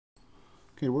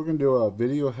Okay, we're going to do a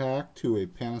video hack to a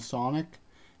Panasonic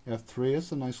F3.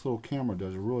 It's a nice little camera.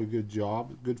 Does a really good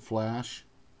job. Good flash.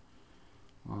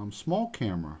 Small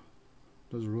camera.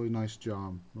 Does a really nice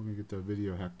job. We're going to get the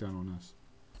video hack done on this.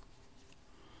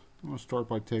 I'm going to start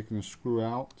by taking the screws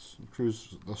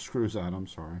out. I'm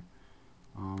sorry.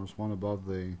 There's one above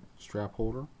the strap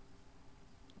holder.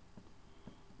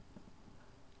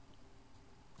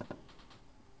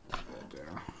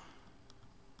 There.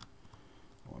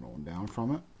 One on down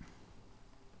from it.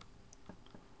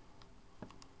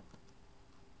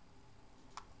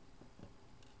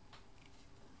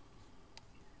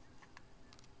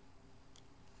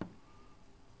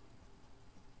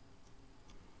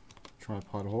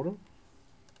 Tripod holder.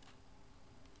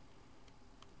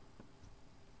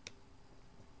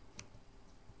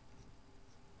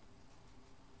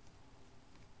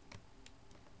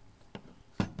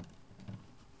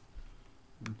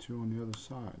 And two on the other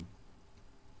side.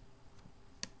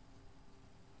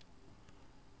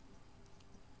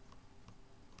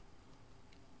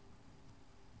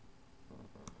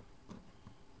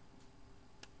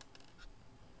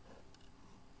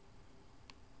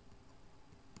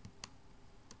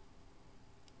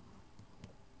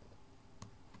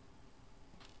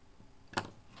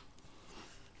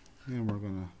 And we're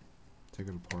going to take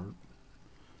it apart,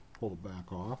 pull the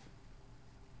back off.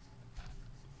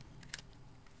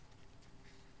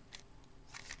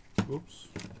 Oops.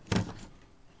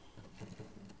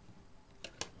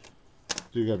 So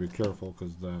you gotta be careful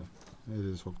because it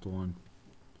is hooked on.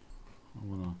 I'm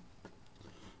gonna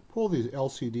pull these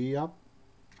LCD up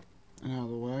and out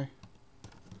of the way.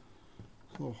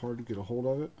 It's a little hard to get a hold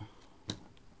of it.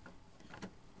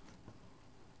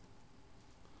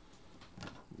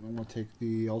 I'm going to take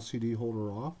the LCD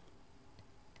holder off.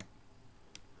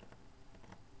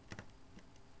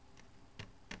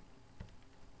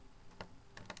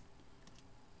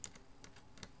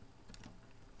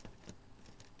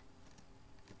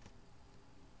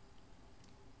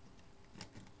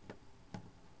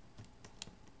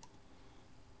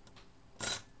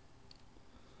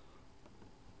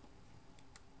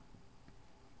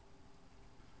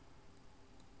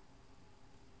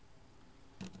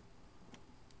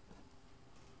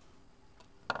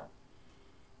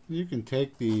 You can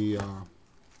take the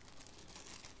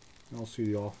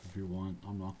LCD off if you want.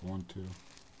 I'm not going to.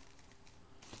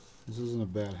 This isn't a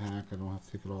bad hack. I don't have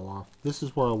to take it all off. This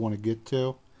is where I want to get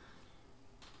to.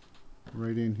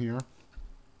 Right in here. And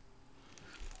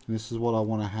this is what I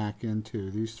want to hack into.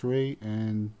 These three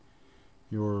and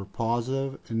your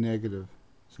positive and negative.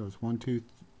 So it's 1, 2,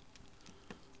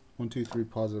 3,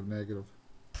 positive, negative.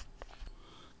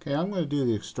 Okay, I'm going to do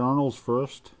the externals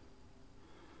first.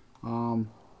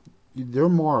 They're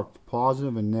marked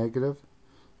positive and negative,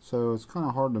 so it's kind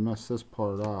of hard to mess this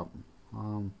part up.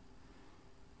 So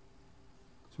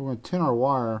we're going to tin our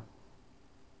wire.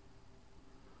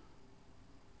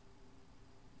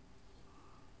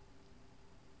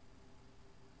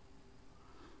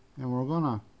 And we're going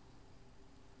to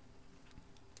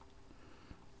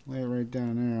lay it right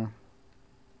down there.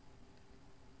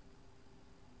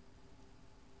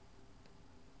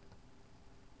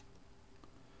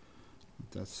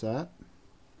 That's set.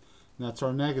 That's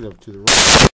our negative to the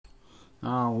right.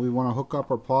 Now we want to hook up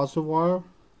our positive wire.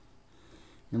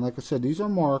 And like I said, these are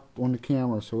marked on the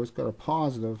camera, so it's got a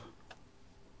positive.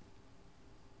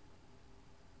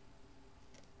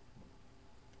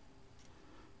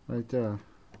 Right there.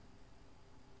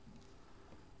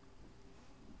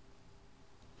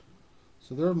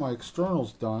 So there are my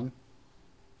externals done.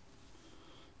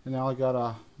 And now I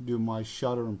gotta do my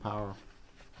shutter and power.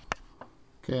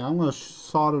 Okay, I'm going to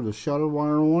solder the shutter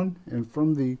wire on, and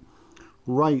from the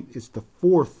right it's the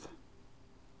 4th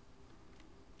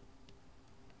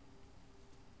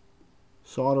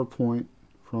solder point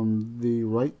from the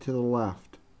right to the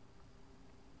left.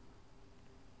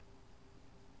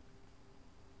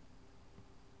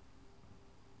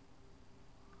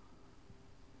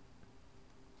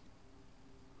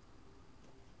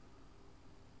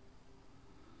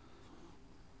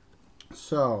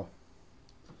 So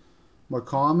my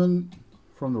common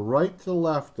from the right to the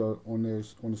left on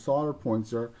the solder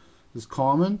points there is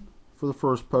common for the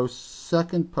first post.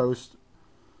 Second post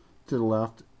to the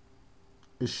left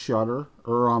is shutter,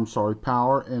 or I'm sorry,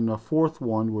 power, and the 4th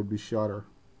one would be shutter.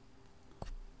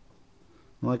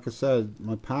 And like I said,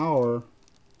 my power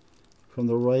from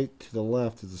the right to the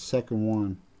left is the second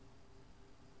one.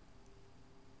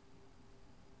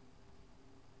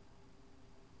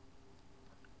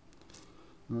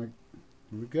 All right,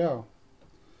 here we go.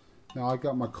 Now I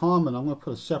got my common. I'm going to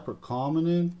put a separate common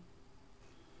in.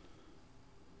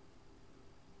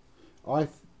 I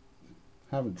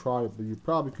haven't tried it, but you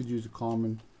probably could use a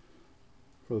common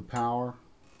for the power.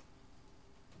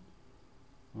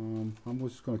 I'm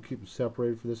just going to keep them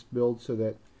separated for this build so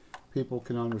that people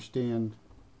can understand.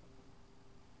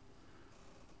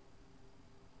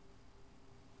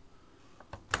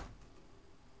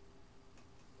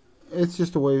 It's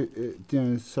just a way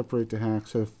to separate the hack.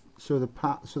 So the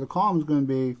column is going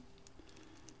to be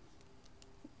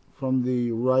from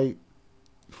the right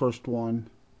first one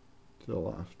to the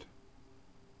left.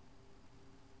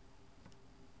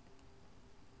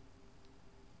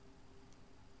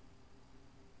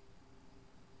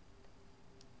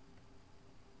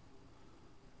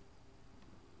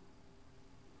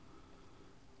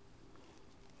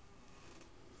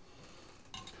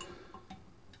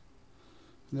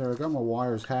 There, I got my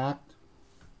wires hacked.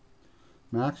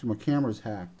 Actually, my camera's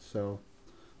hacked, so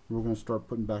we're going to start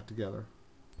putting back together.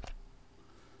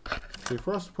 Okay,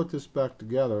 for us to put this back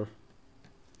together,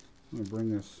 I'm going to bring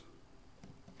this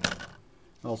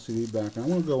LCD back. And I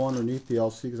want to go underneath the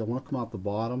LCD because I want to come out the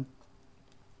bottom.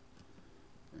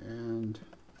 And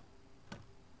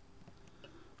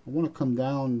I want to come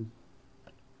down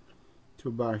to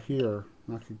about here.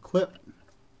 And I can clip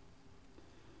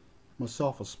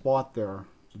myself a spot there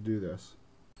to do this.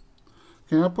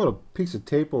 Okay, I put a piece of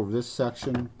tape over this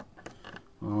section.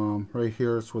 Right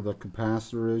here is where the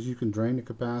capacitor is. You can drain the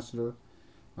capacitor.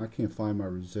 I can't find my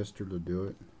resistor to do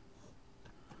it.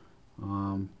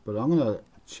 But I'm going to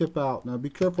chip out. Now be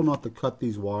careful not to cut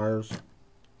these wires.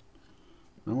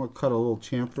 I'm going to cut a little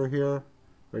chamfer here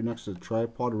right next to the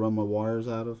tripod to run my wires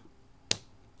out of.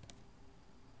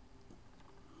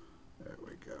 There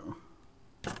we go.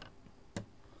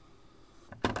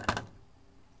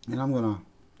 And I'm going to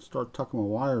start tucking my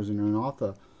wires in there, and I'll have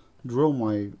to drill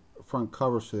my front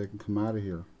cover so they can come out of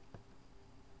here.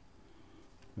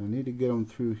 I need to get them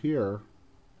through here.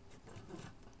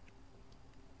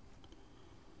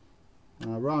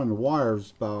 Routing the wires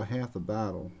is about half the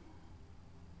battle.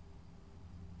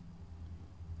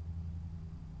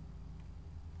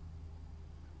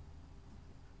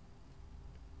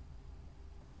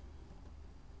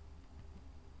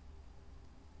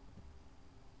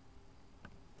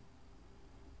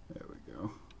 There we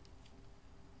go.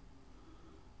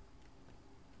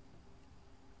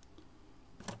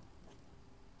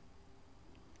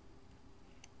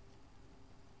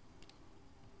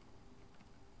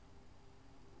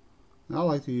 I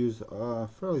like to use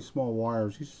fairly small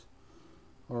wires. These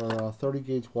are 30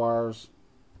 gauge wires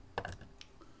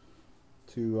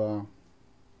to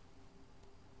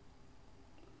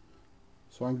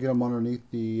so I can get them underneath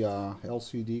the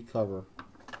LCD cover,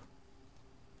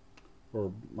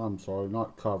 or I'm sorry,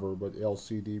 not cover, but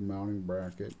LCD mounting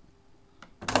bracket.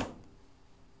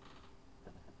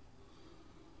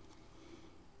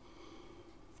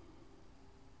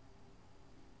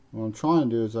 What I'm trying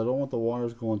to do is I don't want the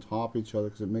wires going on top of each other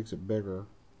because it makes it bigger.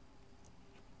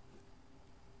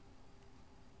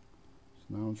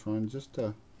 So now I'm trying just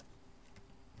to,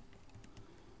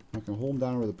 I can hold them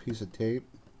down with a piece of tape.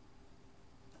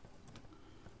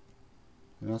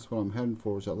 And that's what I'm heading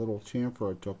for, is that little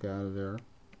chamfer I took out of there.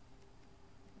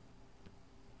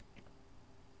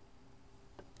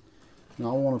 Now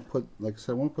I want to put, like I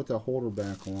said, I want to put that holder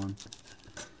back on.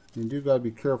 You do got to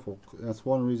be careful. That's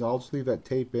one reason I'll just leave that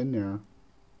tape in there.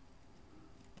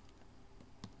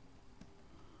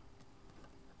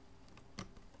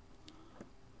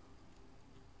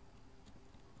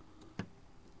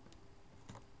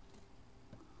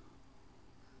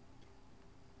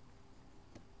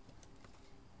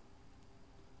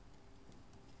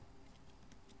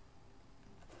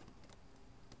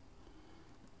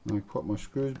 And I put my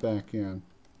screws back in.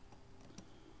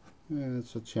 And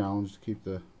it's a challenge to keep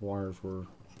the wires where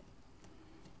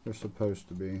they're supposed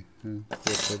to be. And of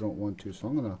course I don't want to, so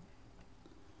I'm going to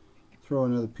throw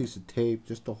another piece of tape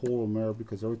just to hold them there,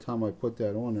 because every time I put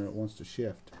that on there it wants to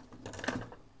shift.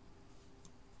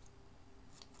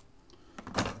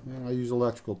 And I use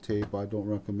electrical tape. I don't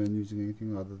recommend using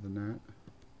anything other than that.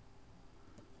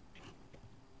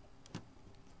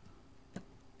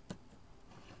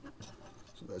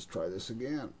 So let's try this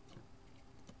again.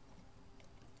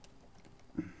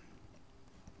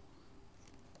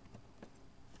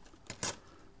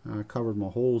 I covered my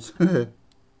holes. We're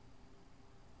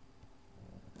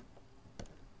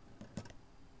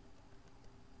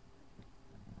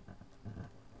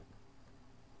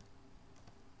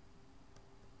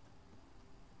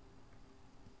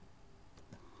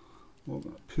going to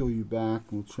peel you back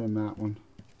and we'll trim that one.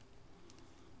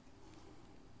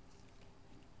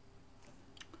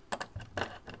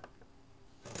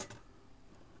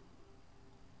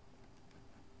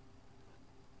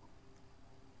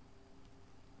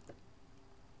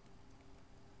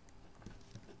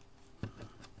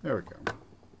 There we go.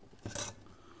 Let's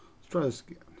try this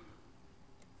again.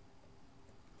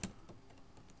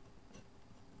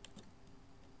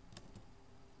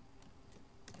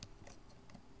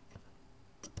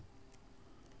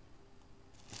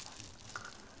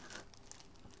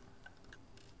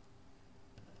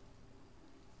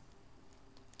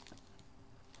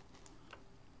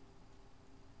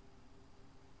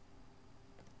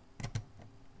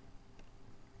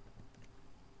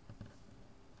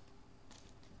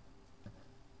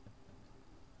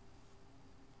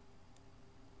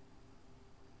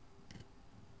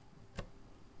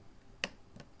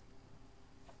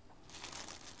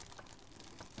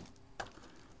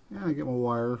 And I get my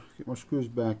wire, get my screws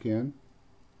back in.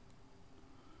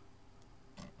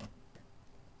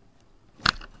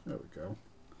 There we go.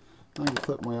 I can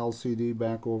flip my LCD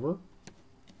back over.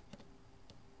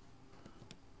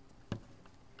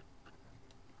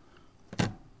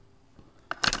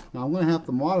 Now I'm going to have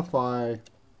to modify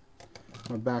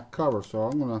my back cover, so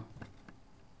I'm going to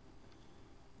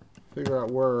figure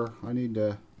out where I need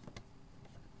to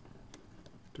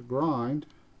grind.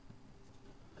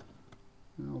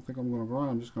 I don't think I'm going to grind.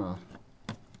 I'm just going to,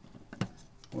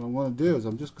 what I'm going to do is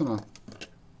I'm just going to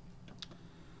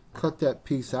cut that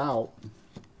piece out.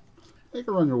 You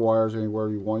can run your wires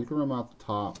anywhere you want. You can run them out the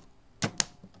top,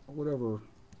 whatever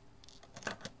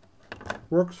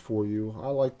works for you. I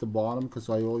like the bottom because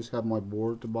I always have my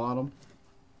board at the bottom.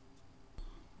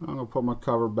 I'm going to put my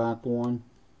cover back on.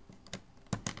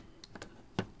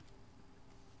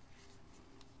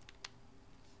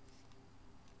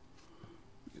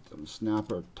 Get them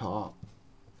snapper at the top.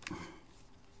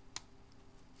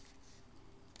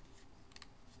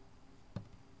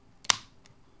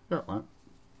 There it went.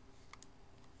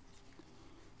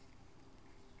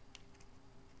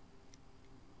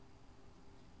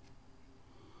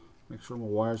 Make sure my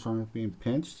wires aren't being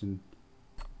pinched. And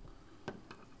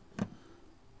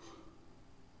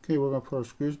okay, we're going to put our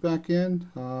screws back in.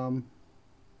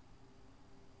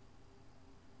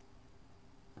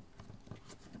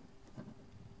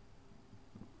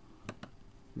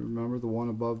 Remember the one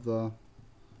above the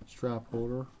strap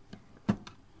holder.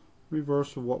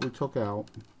 Reverse of what we took out.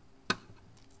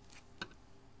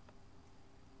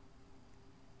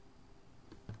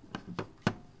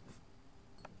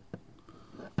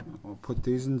 I'll put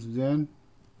these in.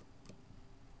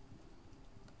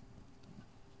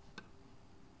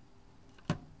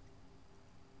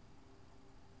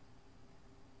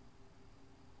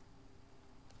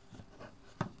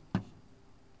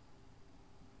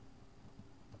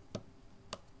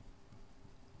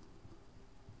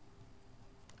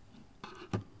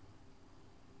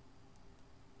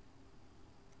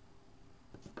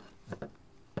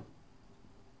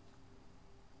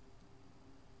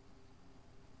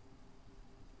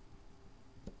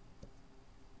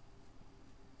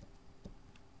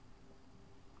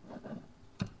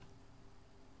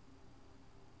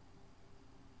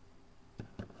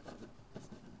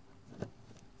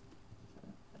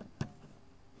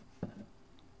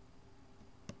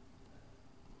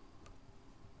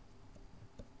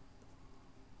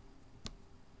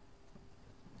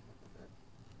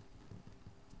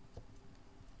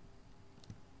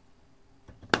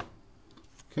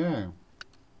 Okay,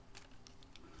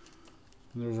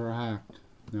 there's our hack.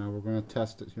 Now we're going to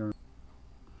test it here.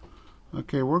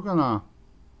 Okay,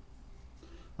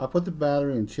 I put the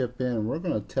battery and chip in, and we're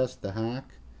going to test the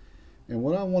hack. And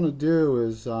what I want to do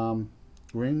is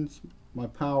bring my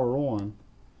power on.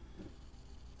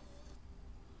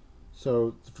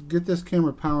 So to get this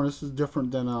camera power, this is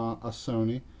different than a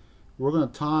Sony. We're going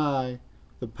to tie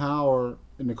the power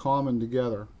and the common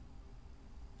together.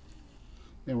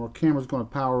 And our camera's going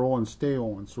to power on and stay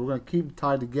on. So we're going to keep it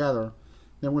tied together.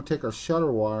 Then we'll take our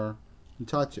shutter wire and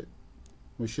touch it.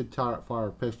 We should fire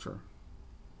a picture.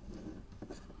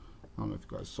 I don't know if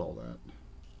you guys saw that.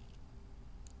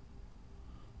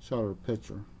 Shutter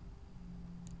picture.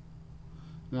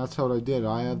 And that's what I did.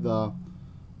 I had the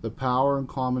power and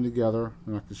common together,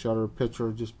 and I could shutter a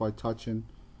picture just by touching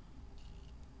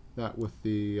that with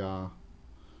the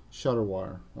shutter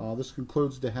wire. This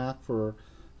concludes the hack for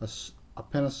a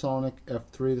Panasonic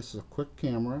F3. This is a quick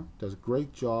camera, does a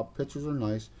great job, pictures are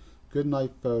nice, good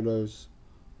night photos,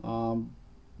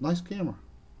 nice camera.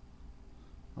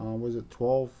 Was it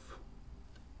 12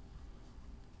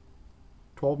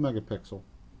 megapixel?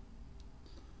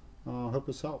 I hope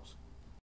this helps.